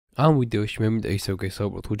ამ ვიდეოში მე მინდა ისევ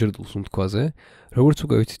გესაუბროთ უჯრედულ სუნთქვაზე. როგორც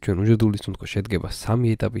უკვე ვიცით, ჩვენ უჯრედული სუნთქვა შედგება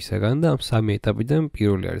 3 ეტაპისაგან და ამ 3 ეტაპიდან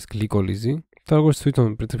პირველი არის გლიკოლიზი. და როგორც თვითონ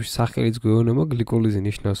პრინციპში სახელიც გვეუბნება, გლიკოლიზი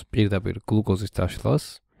ნიშნავს პირდაპირ გლუკოზის დაშლას,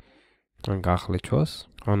 ან გახლეჩვას,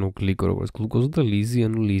 ანუ გლიკო როგორც გლუკოზა და ლიზი,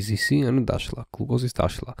 ანუ ლიზისი, ანუ დაშლა, გლუკოზის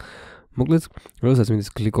დაშლა. მოკლედ, როდესაც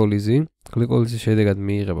მინდის გლიკოლიზი, გლიკოლიზის შედეგად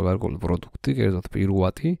მიიღება გარკვეული პროდუქტი, კერძოდ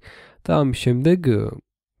პირუატი და ამის შემდეგ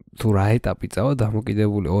თუ რა ეტაპი წავა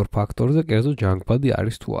დამოკიდებული ორ ფაქტორზე, კერძოდ ჯანმრთელი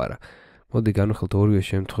არის თუ არა. მოდი განვიხილოთ ორივე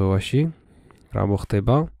შემთხვევაში რა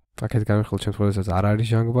მოხდება. აქეთ განვიხილოთ შემთხვევაში, როდესაც არ არის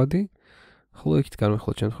ჯანმრთელი, ხოლო იქით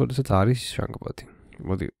განვიხილოთ შემთხვევაში, როდესაც არის ჯანმრთელი.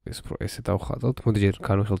 მოდი ესე დავხატოთ. მოდი ჯერ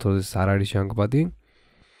განვიხილოთ, როდესაც არ არის ჯანმრთელი.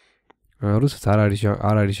 როდესაც არ არის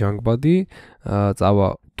ჯანმრთელი, წავა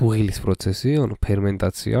დუღილის პროცესი, ანუ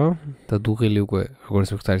ფერმენტაცია და დუღილი უკვე როგორც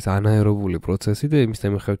ვთქვით არის ანაერობული პროცესი და იმის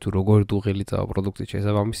მიხედვით თუ როგორი დუღილი წავა პროდუქტი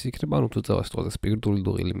შესაბამისი იქნება, ანუ თუ წავა სიტყვაზე სპირტული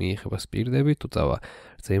დუღილი მიიღება სპირტები, თუ წავა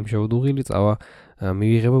რძემჟავ დუღილი წავა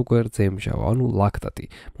მიიღება უკვე რძემჟავ, ანუ ლაქტატი.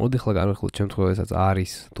 მოდი ახლა განვიხილოთ შემთხვევასაც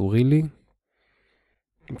არის დუღილი,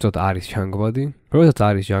 ცოტა არის ჟანგბადი. როდესაც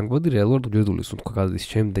არის ჟანგბადი, რეალურად უჯრედული სუნთქვა გადის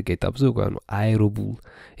შემდეგ ეტაპზე, უკვე ანუ აერობულ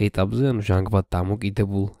ეტაპზე, ანუ ჟანგბად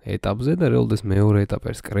დამოკიდებულ ეტაპზე და რეალურად მეორე ეტაპი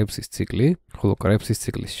არის კრებსის ციკლი, ხოლო კრებსის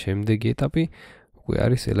ციკლის შემდეგი ეტაპი უკვე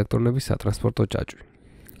არის ელექტრონების სატრანსპორტო ჯაჭვი.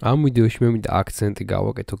 ამ ვიდეოში მე მინდა აქცენტი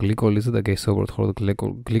გავაკეთო გლიკოლიზზე და გესაუბროთ ხოლმე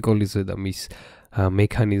გლიკოლიზზე და მის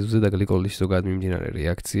მექანიზმზე და გლიკოლიზის ზოგადად მიმდინარე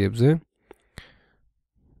რეაქციებზე.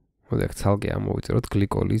 მოდი აქ ცალკე ამოვიწეროთ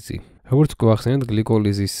გლიკოლიზი. როგორც გვახსენეთ,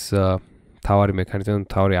 გლიკოლიზის თავარი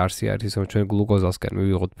მექანიზმი, თავარი არსი არის, რომ ჩვენ გლუკოზასკენ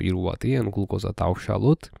მივიღოთ პირუატი, ანუ გლუკოზა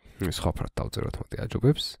დავშალოთ. სხვაფრად დავწეროთ, მოდი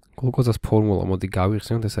აჯობებს. გლუკოზას ფორმულა მოდი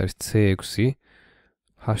გავიხსენოთ, ეს არის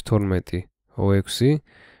C6H12O6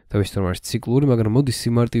 და ვიცით რომ არის ციკლური, მაგრამ მოდი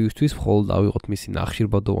სიმარტივისთვის მხოლოდ დავიღოთ მისი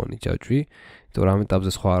ნახშირბადოვანი ჯაჭვი, იმიტომ რომ ამ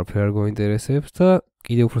ეტაპზე სხვა არაფერი არ გვაინტერესებს და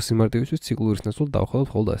კიდევ უფრო სიმარტივისთვის ციკლურის ნაცვლად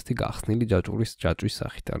დავხატოთ მხოლოდ ასეთი გახსნილი ჯაჭვის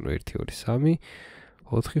სახით, ანუ 1 2 3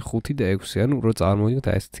 4 5 და 6, ანუ რო წარმოვიდგინოთ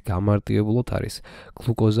ასეთი გამარტივებულად არის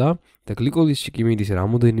გლუკოზა და გლიკოლიზში კი მიდის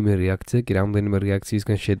რამოდენიმე რეაქცია, კი რამოდენიმე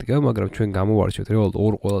რეაქციისგან შედგება, მაგრამ ჩვენ გამოვარჩევთ რეალურად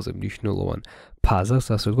ორ ყველაზე მნიშვნელოვან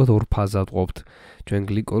ფაზას, ასე ვთქვათ, ორ ფაზად ყოფთ ჩვენ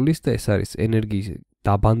გლიკოლიზს და ეს არის ენერგიის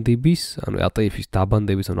დაბანდების, ანუ ATF-ის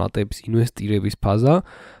დაბანდების, ანუ ATF-ის ინვესტირების ფაზა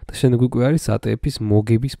და შემდეგ უკვე არის ATF-ის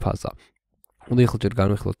მოგების ფაზა. მოდი ახლა ჯერ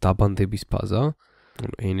განვიხილოთ დაბანდების ფაზა,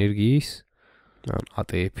 ანუ ენერგიის, ანუ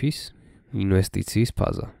ATF-ის ინვესტიციის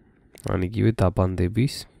ფაზა. ან იგივე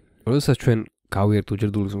დაბანდების. როდესაც ჩვენ გავიართ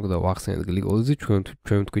უჯრედული სუნთქვა და ვახსენებთ გლიკოლიზი, ჩვენ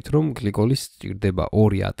ვთქვით, რომ გლიკოლიზს სჭირდება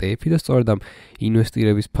 2 ATF და სწორედ ამ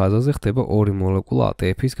ინვესტირების ფაზაზე ხდება 2 მოლეკულა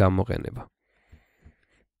ATF-ის გამოყენება.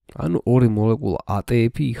 ანუ 2 მოლეკულა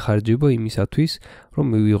ATF იხარჯება იმისათვის, რომ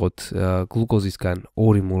მივიღოთ გლუკოზისგან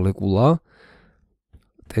 2 მოლეკულა.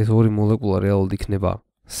 ეს 2 მოლეკულა რეალურად იქნება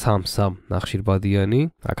 3 ნახშირბადიანი,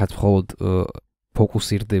 აქაც მხოლოდ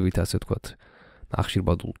ფოკუსირდებით, ასე ვთქვათ,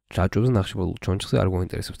 ნახშირბადულ ჯაჭვებზე, ნახშირბადულ ჩონჩხზე, არ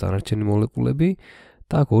გვაინტერესებს დანარჩენი მოლეკულები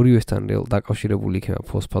და აქ ორივესთან დაკავშირებული იქნება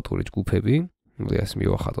ფოსფატური ჯგუფები. მოდი ასე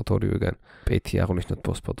მივახატოთ ორივეგან პეთი აღნიშნოთ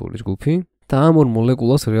ფოსფატური ჯგუფი. და ამ ორ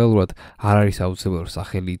მოლეკულას რეალურად არ არის აუცილებელი რომ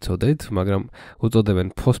სახელი იცოდეთ, მაგრამ უწოდებენ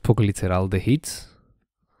ფოსფოგლიცერალდეჰიდს.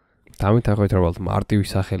 დამით ახლა რეალურად მარტივი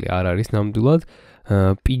სახელი არ არის ნამდვილად,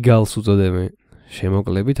 პიგალს უწოდებენ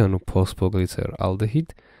შემოკლებით, ანუ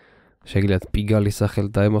ფოსფოგლიცერალდეჰიდ. შეგიძლიათ პიგალის სახელი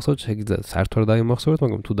დაიმახსოვროთ, შეგიძლიათ საერთოდ დაიმახსოვროთ,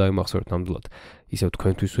 მაგრამ თუ დაიმახსოვროთ ნამდვილად, ისევ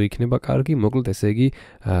თქვენთვისვე იქნება კარგი. მოკლედ ესე იგი,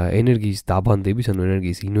 ენერგიის დაბანდების, ანუ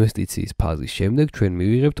ენერგიის ინვესტიციის ფაზის შემდეგ ჩვენ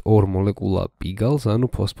მივიღებთ 2 მოლეკულა პიგალს, ანუ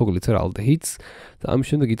ფოსფოგლიცერალდეჰიდს და ამის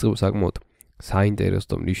შემდეგ იწყება საკმაოდ საინტერესო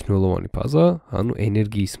და მნიშვნელოვანი ფაზა, ანუ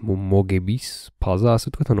ენერგიის მოგების ფაზა, ასე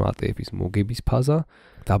ვთქვათ, ანუ ATF-ის მოგების ფაზა.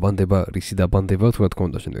 დაბანდება, რისი დაბანდება, თუ რა თქმა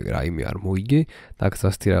უნდა, შემდეგ რაიმე არ მოიგე, და აქ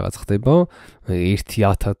სასტი რაღაც ხდება,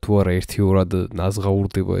 1-1000 თუ არა 1-2-რად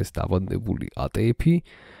ნაზღაურდება ეს დაბანდებული ATF-ი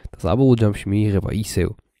და საბოლოო ჯამში მიიღება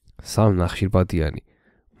ისევ 3 ნახშირბადიანი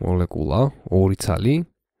მოლეკულა, 2 ცალი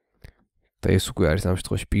და ეს უკვე არის ამ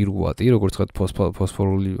შემთხვევაში პირუატი, როგორც ვთქვათ,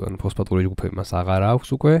 ფოსფორული ან ფოსფატური ჯგუფები მას აღარ აქვს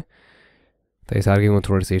უკვე. და ეს არ გეგმოთ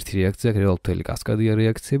რომ არის ერთი რეაქცია, რეალურად მთელი კასკადია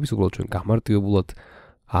რეაქციების, უბრალოდ ჩვენ გამარტივებულად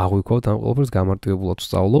აღვიქვავთ ამ ყველაფერს, გამარტივებულად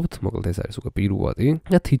ვსწავლობთ, მოკლედ ეს არის უკვე პირუატი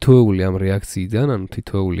და თითოეული ამ რეაქციიდან, ანუ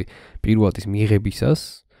თითოეული პირუატის მიღებისას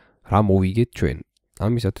რა მოვიგეთ ჩვენ.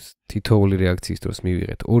 ამისათვის თითოეული რეაქციის დროს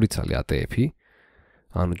მივიღეთ 2 ცალი ATF,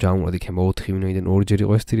 ანუ ჯამურად იქნება 4 მინიმუმიდან 2 ჯერ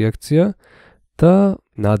იყო ესეთი რეაქცია და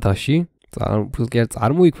ნადაში,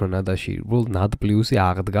 წარმოიქმნა ნადაში, უბრალოდ ნად პლუსი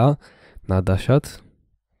აღდგა ნადაშად.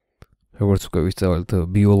 როგორც უკვე ვისწავლეთ,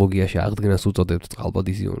 ბიოლოგიაში აღდგენას უწოდებთ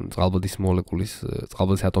წყალბადის მოლეკულის,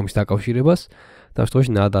 წყალბადის ატომის დაკავშირებას. და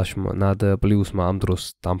შემთხვევაში ნად პლუსმა ამ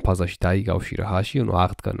დროს ამ ფაზაში დაიკავშირა H-ი, ანუ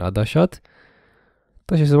აღდგა ნადაშად.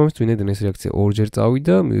 და შესაბამისად ვინაიდან ეს რეაქცია ორჯერ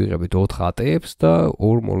წავიდა, მივიღებთ 4 ATF-ს და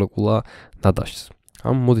 2 მოლეკულა ნადაშს.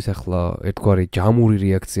 მოდით ახლა ერთგვარი ჯამური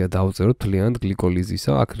რეაქცია დავწეროთ თლიანად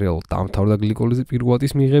გლიკოლიზისა, აქ რეალურად დამთავრდა გლიკოლიზი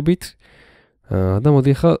პირუატის მიღებით. და მოდი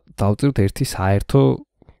ახლა დავწეროთ ერთი საერთო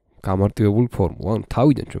გამარტივებული ფორმულა. ანუ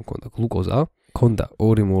თავიდან ჩვენ გვქონდა გლუკოზა, გვქონდა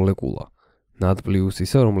 2 მოლეკულა ნად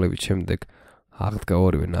პლუსისა, რომლებიც შემდეგ აღდგა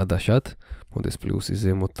ორივე ნადაშად. მოდი ეს პლუსი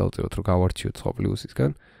ზემოთ დავწეროთ, რომ გავარჩიოთ სხვა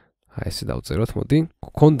პლუსისგან. ესე დავწეროთ, მოდი.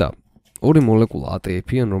 გვქონდა 2 მოლეკულა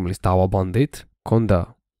ATF-ი, ან რომელიც დავაბანდეთ. გვქონდა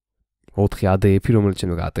 4 ADF-ი, რომელიც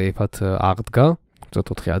შემდეგ ATF-ად აღდგა. ვწეროთ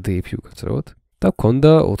 4 ADF-ი უკაცრავად. და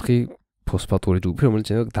გვქონდა 4 ფოსფატური ჯგუფი, რომელიც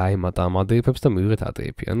შემდეგ დაემატა ამ ADF-ებს და მივიღეთ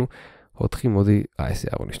ATF-ი. ანუ 4 მოდი ესე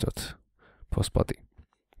აღვნიშნოთ. ფოსფატი.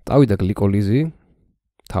 წავიდა გლიკოლიზი,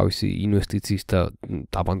 თავისი ინვესტიციის და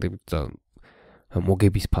დაბანდებით და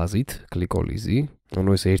მოგების ფაზით გლიკოლიზი. ანუ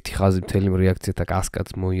ეს ერთი ხაზი მთელი რეაქციათა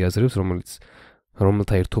კასკადს მოიაზრებს,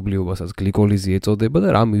 რომელთა ერთობლიობასაც გლიკოლიზი ეწოდება და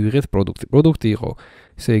რა მივიღეთ პროდუქტი. პროდუქტი იყო,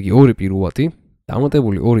 ესე იგი 2 პირუატი,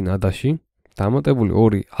 დამატებული 2 ნადაში, დამატებული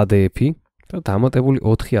 2 ADF-ი და დამატებული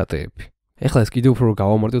 4 ATF-ი. ეხლა ეს კიდევ უფრო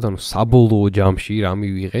გავამარტივოთ, ანუ საბოლოო ჯამში რა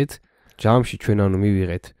მივიღეთ? ჯამში ჩვენ ანუ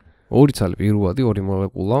მივიღეთ 2 ცალი პირუატი, 2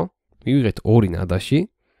 მოლეკულა, მივიღეთ 2 ნადაში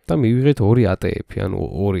და მივიღეთ 2 ATF-ი, ანუ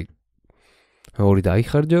 2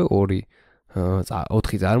 დაიხარჯა,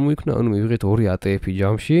 4 წარმოიქმნა, ანუ მივიღეთ 2 ATF-ი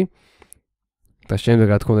ჯამში. და შემდეგ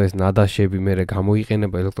რა თქმა უნდა ეს ნადაშები მერე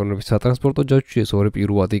გამოიყენება ელექტრონების სატრანსპორტო ჯაჭვში, ეს 2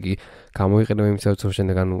 პირუატი კი გამოიყენება იმისათვის, რომ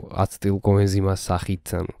შემდეგ ანუ აცეტილ კოენზიმას სახით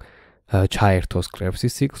ანუ ჩაერთოს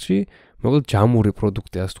კრებსის ციკლში. მოკლედ ჯამური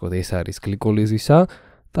პროდუქტი ასე ვთქვათ, ეს არის გლიკოლიზისა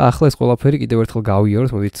და ახლა ეს ყველაფერი კიდევ ერთხელ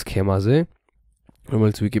გავიაროთ მოდით სქემაზე,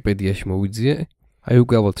 რომელიც ვიკიპედიაში მოვიძიე. აი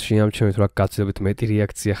უკვე ალბათ შეამჩნევთ, რა გაცილებით მეტი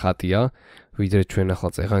რეაქცია ხატია, ვიდრე ჩვენ ახლა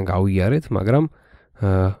წეგან გავიარეთ, მაგრამ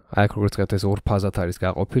აი აქ როგორც ვთქვათ ეს ორ ფაზად არის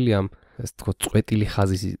გაყოფილი ამ ეს თქო წვეტილი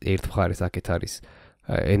ხაზის ერთ მხარეს აქეთ არის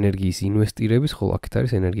ენერგიის ინვესტირების, ხოლო აქეთ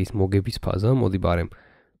არის ენერგიის მოგების ფაზა. მოდი ბარემ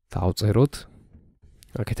დავწეროთ.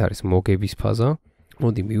 აქეთ არის მოგების ფაზა.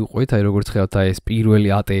 მოდი მივყვეთ, აი როგორც ხედავთ, აი ეს პირველი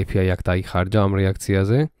ATF-ი აი აქ დაიხარჯა ამ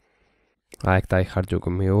რეაქციაზე. აი აქ დაიხარჯა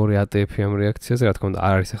უკვე მეორე ATF-ი ამ რეაქციაზე, რა თქმა უნდა,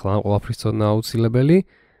 არ არის ახლა ამ ყველაფრის ცოდნა აუცილებელი.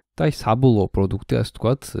 და აი საბოლოო პროდუქტი, ასე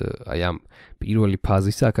ვთქვათ, აი ამ პირველი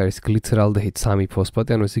ფაზისა, აქ არის გლიცერალდეჰიდ 3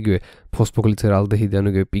 ფოსფატი, ანუ ეს იგივე ფოსფოგლიცერალდეჰიდი, ანუ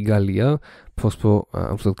იგივე პიგალია,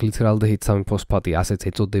 გლიცერალდეჰიდ 3 ფოსფატი ასეც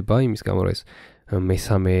ეწოდება, იმის გამო რომ ეს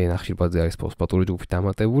მესამე ნახშირბადზე არის ფოსფატური ჯგუფი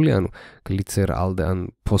დამატებული, ანუ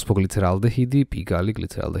ფოსფოგლიცერალდეჰიდი, პიგალი,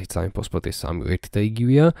 გლიცერალდეჰიდ 3 ფოსფატი, ეს სამი ერთი და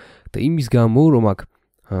იგივეა და იმის გამო რომ აქ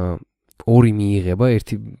 2 მიიღება,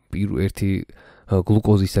 ერთი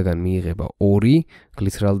გლუკოზისაგან მიიღება 2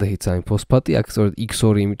 გლიცერალდეჰიდ 3 ფოსფატი, აქ სწორედ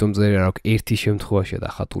X2, იმიტომ წერია რა აქვს ერთი შემთხვევაშია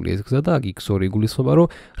დახატული ეს გზა და აქ X2 იგულისხმება, რომ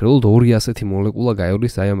რეალურად 2 ასეთი მოლეკულა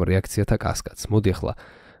გაივლის აი ამ რეაქციათა კასკადს. მოდი ახლა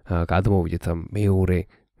გადმოვიდეთ ამ მეორე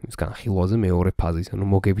ის განხილვაზე, მეორე ფაზის, ანუ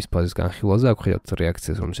მოგების ფაზის განხილვაზე, აქ ხედავთ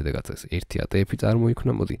რეაქციას, რომ შედეგად ეს 1 ATF-ი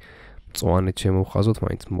წარმოიქმნა. მოდი მწვანედ შემოვხაზოთ,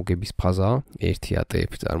 მაინც მოგების ფაზაა, 1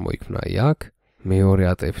 ATF-ი წარმოიქმნა აი აქ. მეორე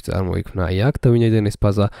ATF-ი წარმოიქმნა აი აქ და ვინაიდან ეს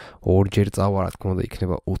ფაზა ორჯერ წავა, რა თქმა უნდა,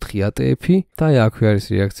 იქნება 4 ATF-ი და აი აქვე არის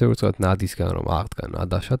რეაქცია, როგორც ნადისგან რომ აღდგა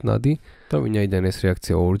ნადაშად ნადი და ვინაიდან ეს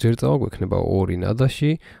რეაქცია ორჯერ წავა, გვექნება 2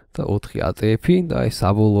 ნადაში და 4 ATF-ი და აი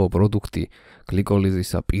საბოლოო პროდუქტი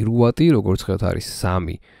გლიკოლიზისა პირუატი, როგორც ხედავთ, არის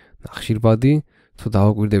 3 ნახშირბადი. თუ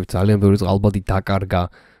დავაკვირდებით, ძალიან ბევრი წყალბადი დაკარგა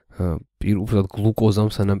უბრალოდ გლუკოზამ,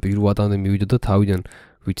 სანამ პირუატამდე მივიდა და თავიდან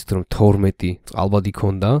ვიცით რომ 12 წყალბადი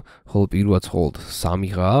ქონდა, ხოლო პირუატს მხოლოდ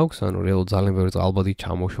 3 გააქვს, ანუ რეალურად ძალიან ბევრი წყალბადი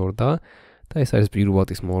ჩამოშორდა და ეს არის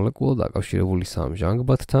პირუატის მოლეკულა დაკავშირებული 3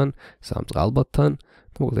 ჟანგბადთან, 3 წყალბადთან.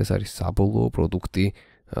 მოკლედ ეს არის საბოლოო პროდუქტი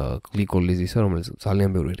გლიკოლიზისა, რომელიც ძალიან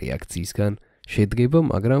ბევრი რეაქციისგან შედგება,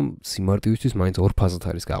 მაგრამ სიმარტივისთვის მაინც ორ ფაზად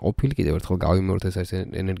არის გაყოფილი. კიდევ ერთხელ გავიმეორებთ, ეს არის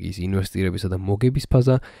ენერგიის ინვესტირებისა და მოგების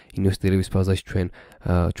ფაზა. ინვესტირების ფაზაში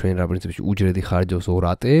ჩვენ რა პრინციპში უჯრედი ხარჯავს 2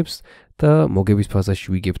 ATF-ს და მოგების ფაზაში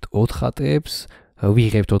ვიგებთ 4 ATF-ს,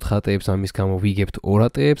 ვიღებთ 4 ATF-ს, ამის გამო ვიგებთ 2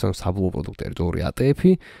 ATF-ს, ანუ საბოლოო პროდუქტი არის 2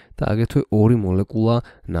 ATF-ი და აგრეთვე 2 მოლეკულა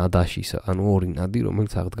ნადაშისა, ანუ 2 ნადი,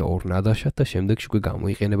 რომელიც აღდგა 2 ნადაშად და შემდეგში უკვე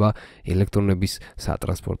გამოიყენება ელექტრონების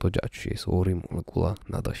სატრანსპორტო ჯაჭვში ეს 2 მოლეკულა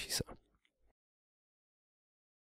ნადაშისა.